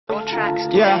tracks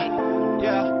today.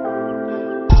 Yeah.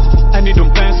 I need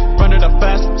them bands, run it up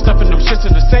fast, stuffing them shits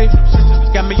in the safe.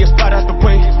 Got me a spot out the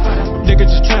way, nigga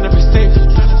just trying to be safe.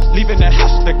 Leaving the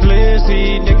house with the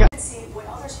glizzy, nigga.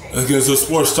 Let's get into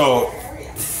sports talk.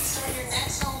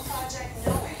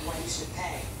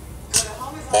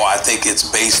 Or I think it's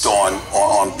based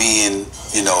on being,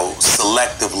 you know,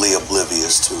 selectively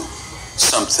oblivious to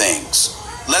some things.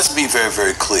 Let's be very,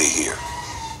 very clear here.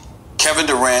 Kevin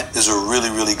Durant is a really,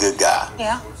 really good guy.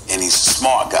 Yeah. And he's a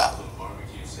smart guy.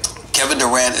 Kevin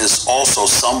Durant is also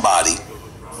somebody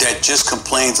that just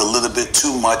complains a little bit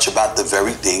too much about the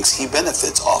very things he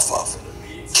benefits off of.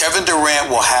 Kevin Durant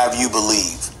will have you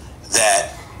believe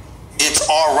that it's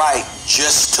all right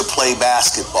just to play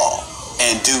basketball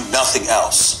and do nothing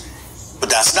else. But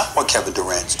that's not what Kevin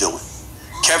Durant's doing.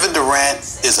 Kevin Durant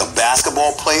is a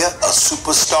basketball player, a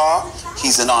superstar.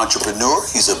 He's an entrepreneur.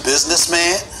 He's a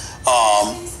businessman.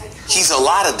 He's a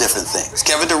lot of different things.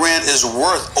 Kevin Durant is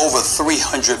worth over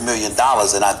 $300 million,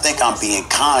 and I think I'm being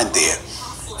kind there.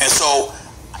 And so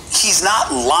he's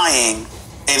not lying,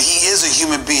 and he is a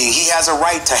human being. He has a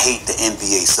right to hate the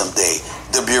NBA someday,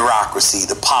 the bureaucracy,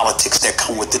 the politics that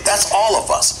come with it. That's all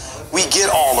of us. We get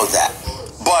all of that.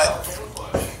 But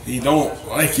he don't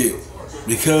like it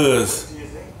because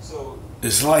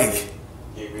it's like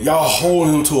y'all hold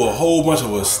him to a whole bunch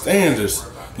of standards.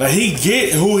 Like, he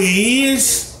get who he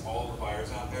is,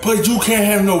 but you can't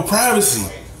have no privacy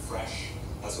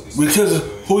because of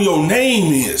who your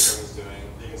name is.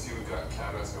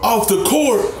 Off the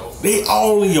court, they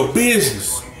all in your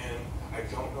business.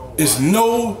 It's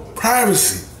no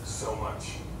privacy.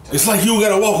 It's like you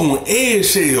gotta walk on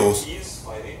eggshells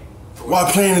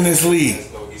while playing in this league.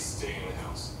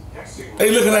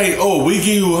 They looking like, oh, we give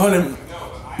you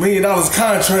 $100 million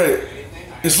contract.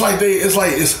 It's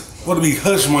going to be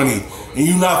hush money, and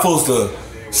you're not supposed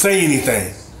to say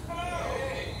anything.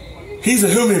 He's a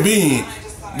human being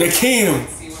that can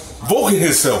vocal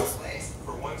himself.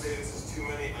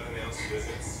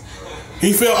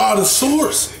 He fell out of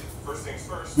sorts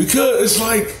because it's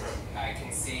like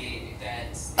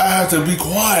I have to be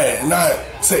quiet and not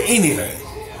say anything.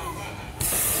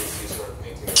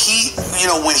 You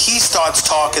know, when he starts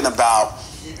talking about,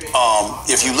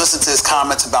 if you listen to his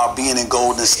comments about being in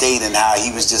Golden State and how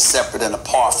he was just separate and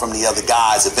apart from the other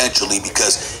guys eventually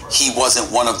because he wasn't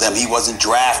one of them. He wasn't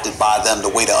drafted by them the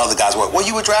way the other guys were. Well,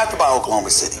 you were drafted by Oklahoma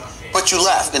City, but you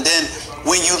left. And then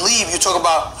when you leave, you talk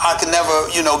about I can never,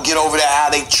 you know, get over that, how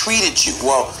they treated you.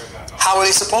 Well, how are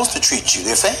they supposed to treat you?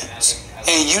 They're fans.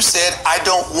 And you said, I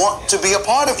don't want to be a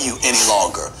part of you any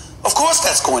longer. Of course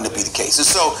that's going to be the case. And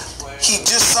so he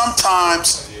just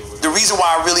sometimes, the reason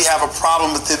why I really have a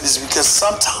problem with it is because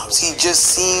sometimes he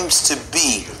just seems to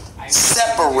be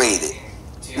separated,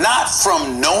 not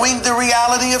from knowing the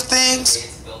reality of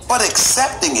things, but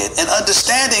accepting it and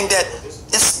understanding that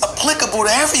it's applicable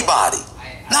to everybody,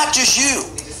 not just you.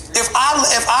 If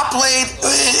I played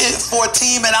for a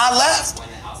team and I left,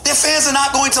 their fans are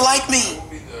not going to like me.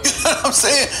 You know what I'm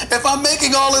saying? If I'm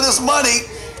making all of this money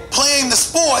playing the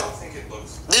sport,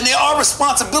 then there are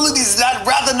responsibilities that I'd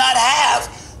rather not have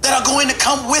that are going to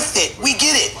come with it. We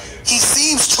get it. He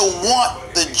seems to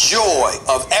want the joy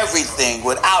of everything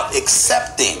without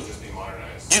accepting,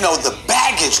 you know, the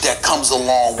baggage that comes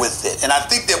along with it. And I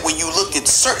think that when you look at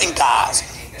certain guys,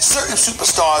 certain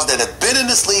superstars that have been in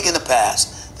this league in the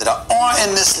past, that are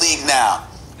in this league now,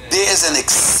 there is an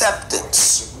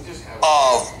acceptance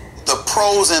of the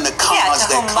pros and the cons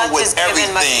that come with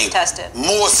everything,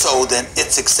 more so than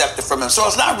it's accepted from him. So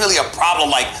it's not really a problem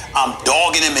like I'm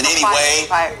dogging him in any way.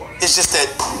 It's just that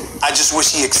I just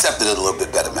wish he accepted it a little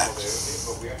bit better, Max.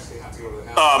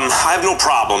 I have no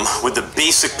problem with the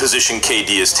basic position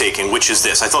KD is taking, which is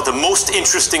this. I thought the most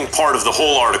interesting part of the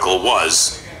whole article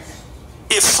was,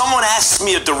 if someone asks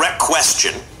me a direct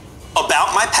question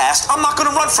about my past, I'm not going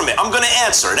to run from it. I'm going to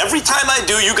answer. And every time I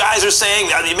do, you guys are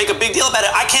saying, you make a big deal about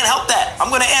it. I can't help that. I'm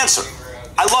going to answer.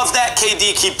 I love that,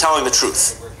 KD, keep telling the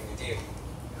truth.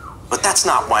 But that's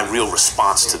not my real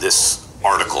response to this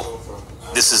article.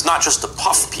 This is not just a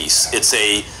puff piece. It's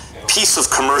a piece of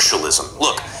commercialism.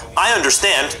 Look, I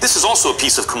understand this is also a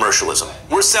piece of commercialism.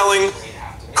 We're selling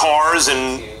cars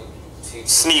and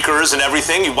sneakers and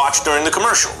everything you watch during the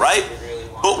commercial, right?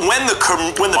 But when the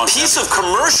piece of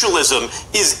commercialism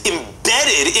is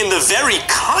embedded in the very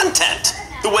content,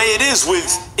 the way it is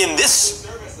in this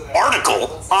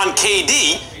article on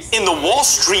KD in the Wall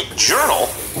Street Journal,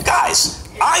 guys,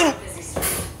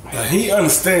 he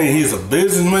understands he's a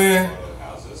businessman.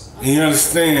 He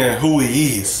understands who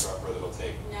he is.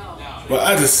 But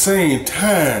at the same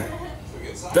time,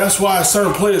 that's why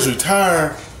certain players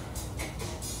retire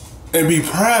and be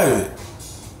private.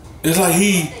 It's like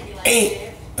he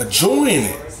ain't enjoying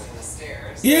it.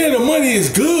 Yeah, the money is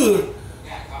good,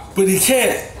 but he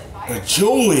can't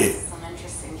enjoy it.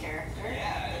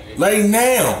 Like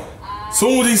now,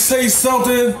 soon as he say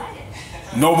something,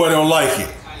 nobody don't like it.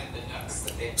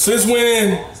 Since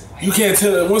when you can't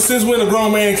tell? Well, since when a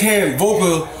grown man can't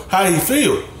vocal how he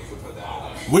feel?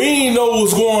 We ain't know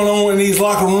what's going on in these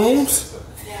locker rooms.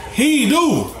 He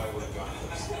do.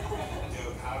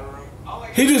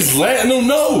 He just letting them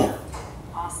know.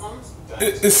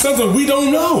 It's something we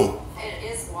don't know.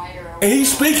 And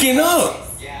he's speaking up,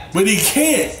 but he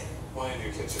can't,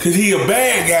 because he a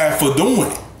bad guy for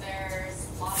doing it.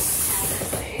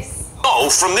 Oh,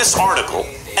 from this article,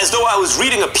 as though I was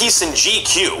reading a piece in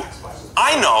GQ,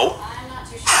 I know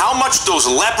how much those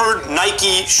leopard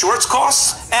Nike shorts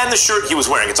cost and the shirt he was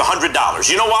wearing. It's $100.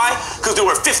 You know why? Because there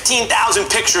were 15,000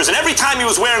 pictures, and every time he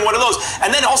was wearing one of those,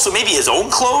 and then also maybe his own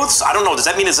clothes. I don't know. Does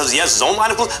that mean he has his own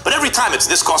line of clothes? But every time it's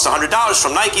this costs $100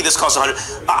 from Nike, this costs $100.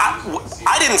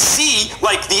 I didn't see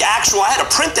like the actual. I had a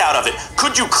printout of it.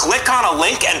 Could you click on a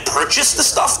link and purchase the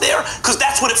stuff there? Because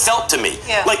that's what it felt to me,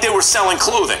 like they were selling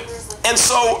clothing. And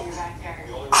so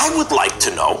I would like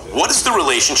to know, what is the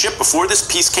relationship before this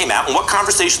piece came out and what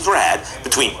conversations were had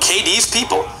between KD's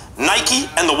people, Nike,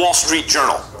 and the Wall Street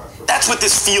Journal? That's what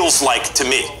this feels like to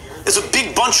me. It's a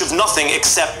big bunch of nothing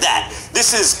except that.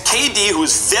 This is KD, who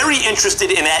is very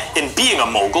interested in being a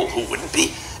mogul, who wouldn't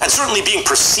be, and certainly being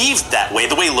perceived that way,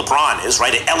 the way LeBron is,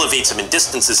 right? It elevates him and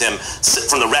distances him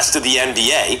from the rest of the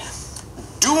NBA.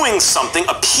 Doing something,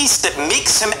 a piece that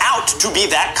makes him out to be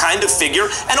that kind of figure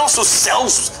and also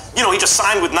sells, you know, he just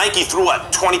signed with Nike through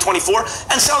what, 2024,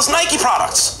 and sells Nike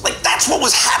products. Like, that's what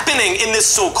was happening in this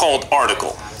so-called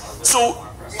article. So,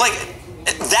 like,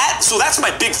 so that's my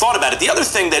big thought about it. The other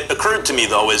thing that occurred to me,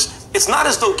 though, is it's not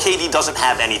as though KD doesn't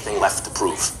have anything left to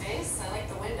prove.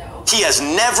 He has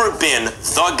never been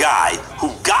the guy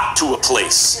who got to a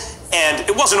place and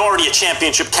it wasn't already a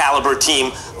championship caliber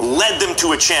team, led them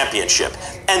to a championship.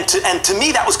 And to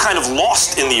me, that was kind of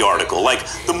lost in the article. Like,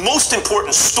 the most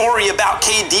important story about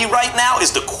KD right now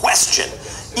is the question,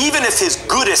 even if his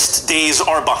goodest days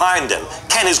are behind him,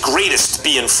 can his greatest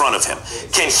be in front of him?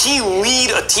 Can he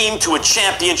lead a team to a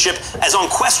championship as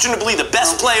unquestionably the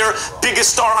best player,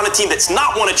 biggest star on a team that's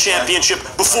not won a championship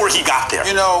before he got there?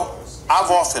 You know,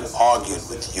 I've often argued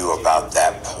with you about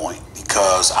that point,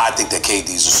 because I think that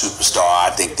KD's a superstar.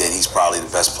 I think that he's probably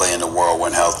the best player in the world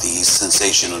when healthy. He's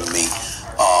sensational to me.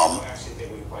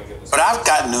 But I've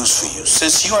got news for you.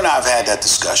 Since you and I have had that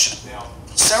discussion,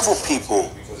 several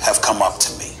people have come up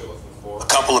to me. A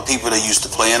couple of people that used to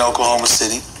play in Oklahoma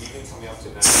City.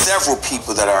 Several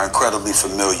people that are incredibly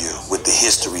familiar with the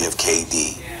history of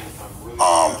KD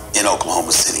in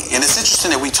Oklahoma City. And it's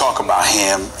interesting that we talk about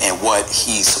him and what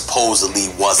he supposedly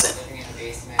wasn't.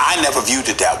 I never viewed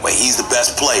it that way. He's the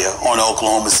best player on the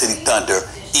Oklahoma City Thunder,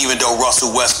 even though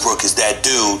Russell Westbrook is that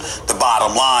dude. The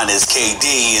bottom line is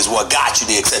KD is what got you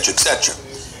there, etc., etc.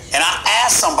 And I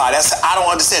asked somebody, I said, I don't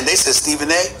understand. They said,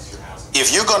 Stephen A., if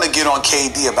you're going to get on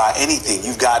KD about anything,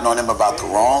 you've gotten on him about the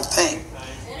wrong thing.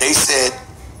 They said,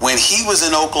 when he was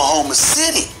in Oklahoma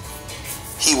City,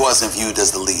 he wasn't viewed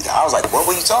as the leader. I was like, what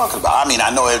were you talking about? I mean,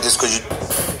 I know it just because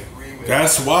you...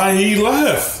 That's why he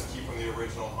left.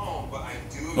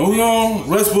 Oh no,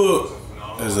 Westbrook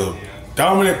is a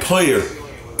dominant player,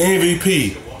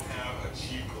 MVP.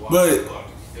 But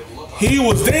he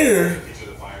was there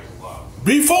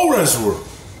before Westbrook.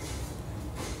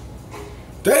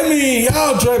 That means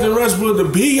y'all drafted Westbrook to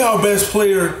be y'all best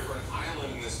player.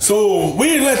 So we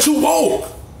didn't let you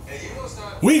walk.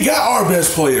 We got our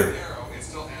best player.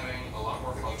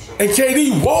 And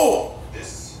KD walked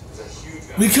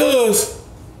because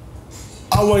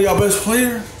I want y'all best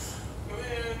player.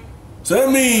 So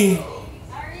that means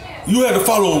you had to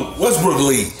follow Westbrook's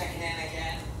lead.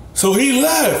 So he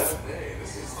left.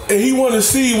 And he wanted to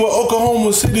see what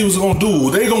Oklahoma City was going to do.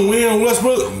 Were they going to win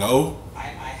Westbrook? No.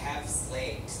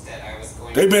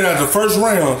 They've been at the first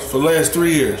round for the last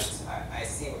 3 years. I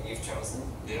see what you've chosen.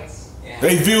 Yes.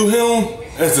 They view him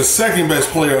as the second best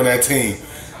player on that team.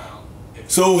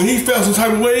 So he felt some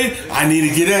type of way, I need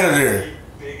to get out of there.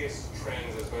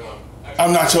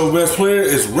 I'm not your best player,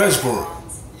 it's Westbrook.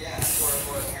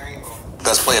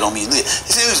 Best player don't mean leader.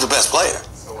 He said he was the best player.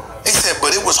 They said,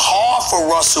 but it was hard for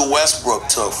Russell Westbrook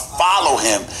to follow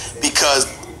him because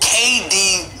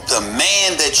KD, the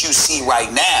man that you see right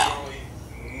now,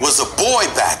 was a boy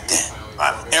back then.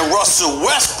 And Russell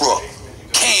Westbrook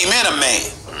came in a man.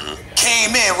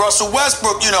 Came in, Russell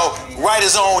Westbrook, you know, write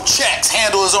his own checks,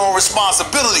 handle his own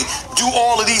responsibility, do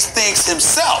all of these things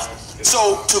himself.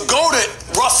 So to go to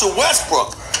Russell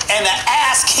Westbrook and to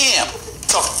ask him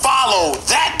to follow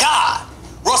that guy.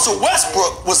 Russell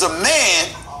Westbrook was a man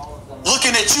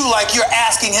looking at you like you're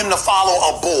asking him to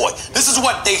follow a boy. This is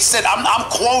what they said. I'm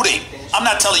quoting. I'm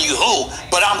not telling you who,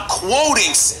 but I'm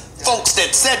quoting folks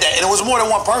that said that, and it was more than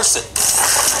one person.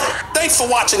 Thanks for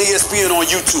watching ESPN on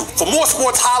YouTube. For more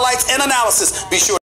sports highlights and analysis, be sure